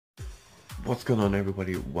What's going on,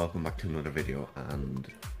 everybody? Welcome back to another video. And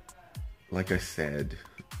like I said,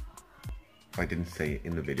 I didn't say it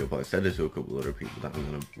in the video, but I said it to a couple other people that I'm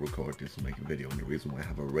going to record this and make a video, and the reason why I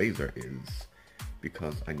have a razor is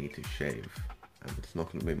because I need to shave, and it's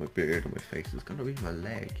not going to be my beard or my face, it's going to be my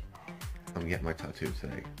leg. I'm getting my tattoo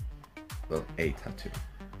today. Well, a tattoo.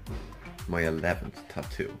 My 11th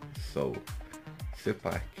tattoo. So sit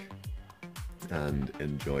back and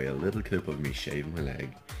enjoy a little clip of me shaving my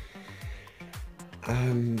leg,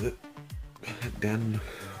 and then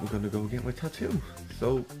we're gonna go get my tattoo.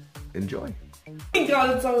 So enjoy. Oh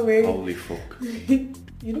God, it's so weird. Holy fuck. You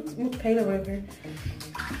look much paler over here.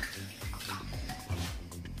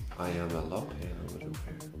 I am a lot paler with it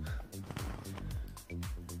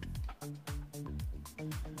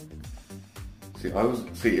here.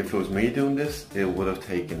 See, if it was me doing this, it would have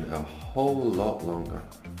taken a whole lot longer.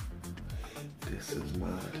 This is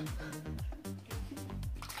mad.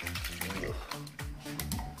 Ugh.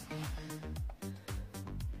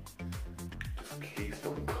 Just please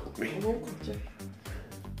don't cut me. I won't cut you.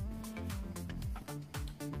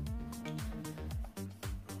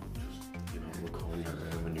 Recording your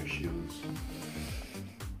arm and your shoes.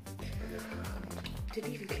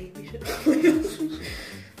 Didn't even clean me shit.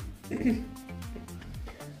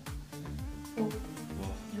 Oh,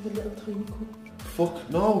 you have a little tiny cup. Fuck,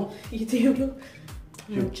 no! You do, look.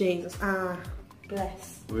 Oh, Jesus. Ah,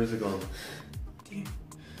 bless. Where's it gone? Dear.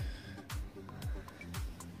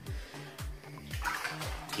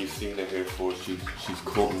 You've seen it here first. She's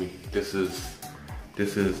caught me. This is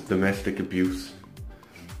domestic abuse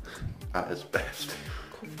at its best.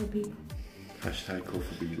 Cut for people. Hashtag cut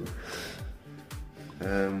for people.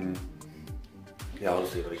 Yeah,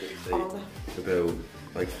 honestly, like I say about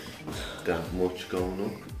like that much going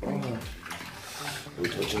up. Oh, we're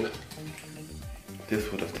touching it.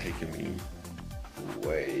 This would have taken me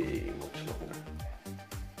way much longer.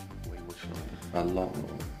 Way much longer. A lot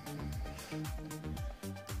longer.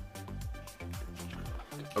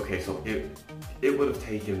 Okay, so it would have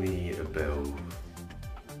taken me about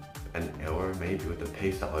an hour maybe with the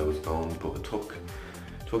pace that I was going, but it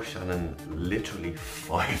took Shannon literally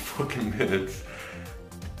 5 fucking minutes,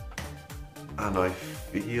 and I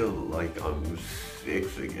feel like I'm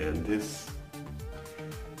 6 again. It's,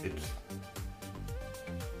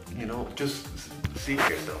 you know, just see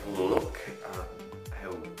for yourself.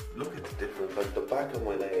 Look at the difference, like the back of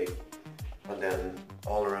my leg and then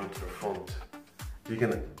all around to the front. You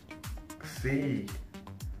can see,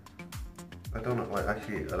 I don't know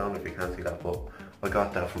if you can see that, but I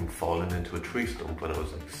got that from falling into a tree stump when I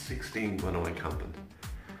was like 16 when I went camping.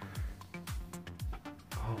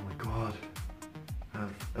 Oh my God, I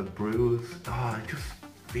have a bruise. Oh, it just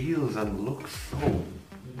feels and looks so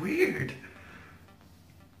weird.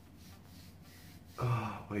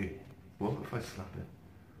 Oh, wait, what if I slap it?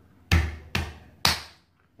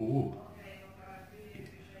 Ooh.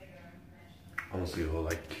 Honestly, well,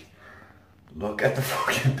 like, look at the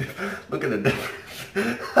fucking look at the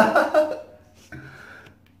difference.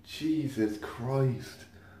 Jesus Christ.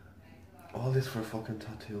 All this for a fucking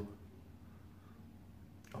tattoo.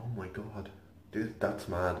 Oh my God. That's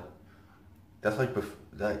mad. That's like,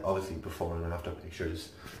 obviously before and after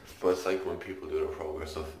pictures. But it's like when people do the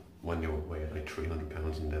progress of when they were weighing like 300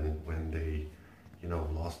 pounds and then when they, you know,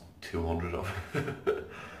 lost 200 of it.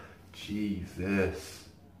 Jesus.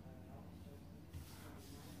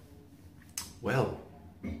 Well,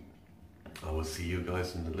 I will see you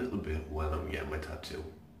guys in a little bit when I'm getting my tattoo.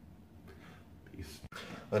 Peace.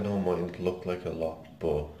 I know mine looked like a lot,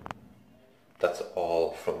 but that's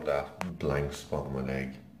all from that blank spot on my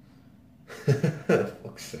leg.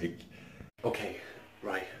 Fuck's sake. Okay,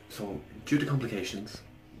 right, so due to complications,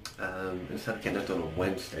 instead of getting it done on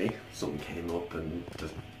Wednesday, something came up and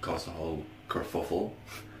just caused a whole kerfuffle.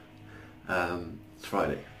 It's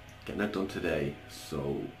Friday, getting it done today,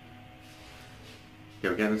 so yeah,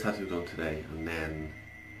 we're getting the tattoo done today, and then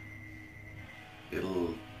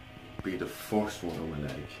it'll be the first one on my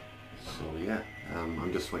leg. So yeah,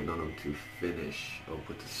 I'm just waiting on him to finish up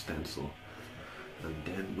with the stencil, and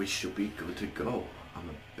then we should be good to go. I'm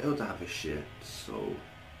about to have a shit, so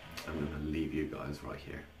I'm gonna leave you guys right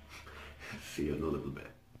here. See you in a little bit.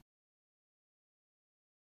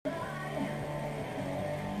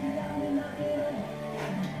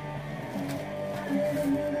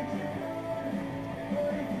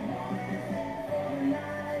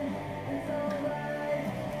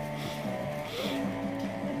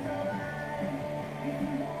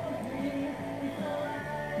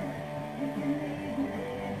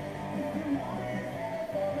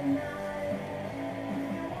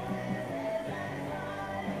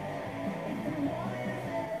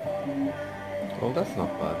 Oh, that's not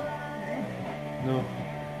bad. No.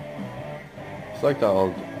 It's like that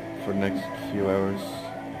all for the next few hours.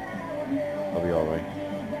 I'll be alright.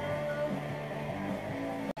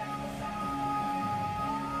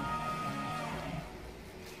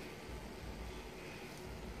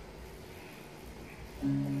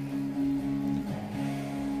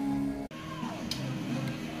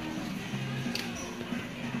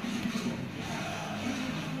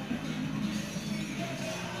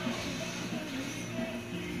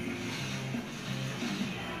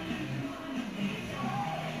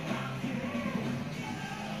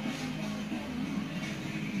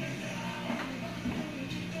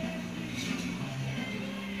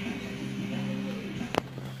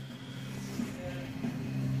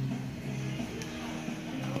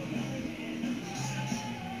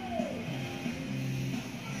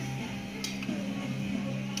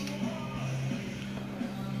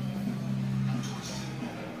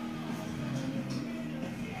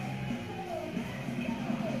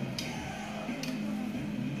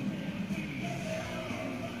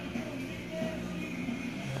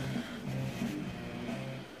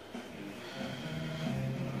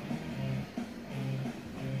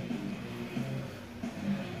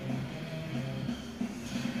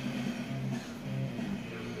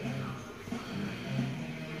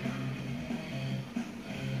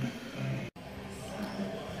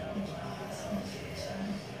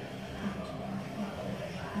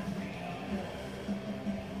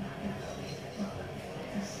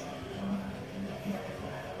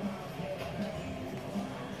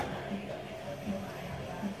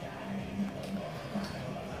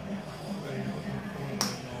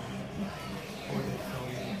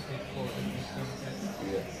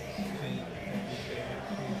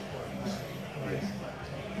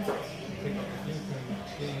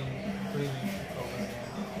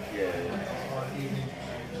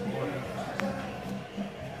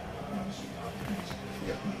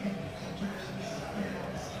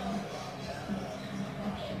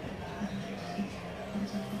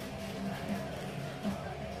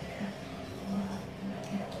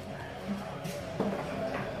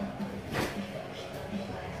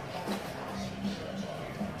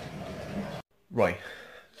 Right,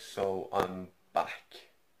 so I'm back.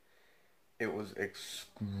 It was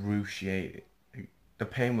excruciating. The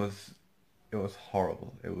pain was, it was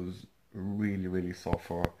horrible. It was really, really sore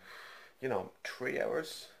for, 3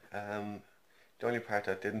 hours. The only part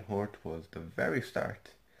that didn't hurt was the very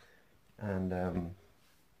start. And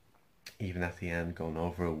even at the end, going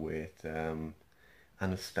over with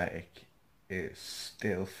anesthetic, it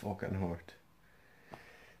still fucking hurt.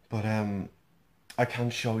 But I can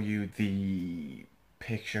show you the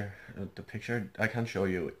picture. I can show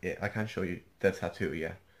you it. I can show you the tattoo.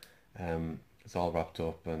 Yeah. It's all wrapped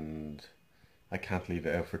up, and I can't leave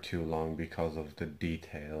it out for too long because of the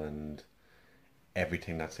detail and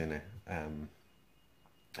everything that's in it.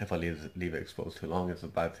 If I leave it exposed too long, it's a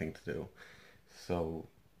bad thing to do. So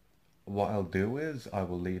what I'll do is I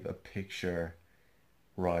will leave a picture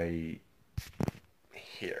right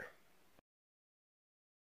here.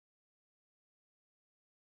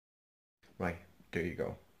 Right, there you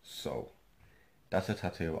go. So that's a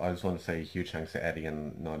tattoo. I just want to say huge thanks to Eddie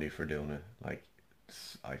and Nody for doing it. Like,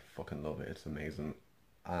 I fucking love it. It's amazing.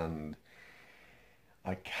 And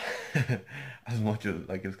I can't, as much as,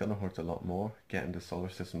 like, it's gonna hurt a lot more getting the solar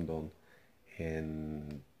system done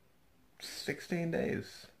in 16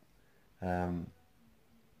 days. Um,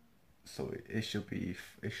 so it should be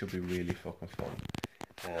really fucking fun.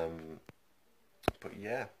 Um, but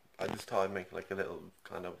yeah, I just thought I'd make like a little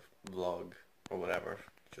kind of vlog or whatever,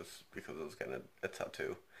 just because I was getting a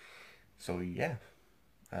tattoo. So yeah,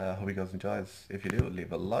 hope you guys enjoys. If you do,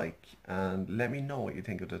 leave a like and let me know what you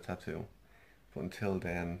think of the tattoo. But until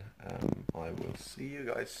then, I will see you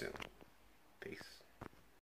guys soon. Peace.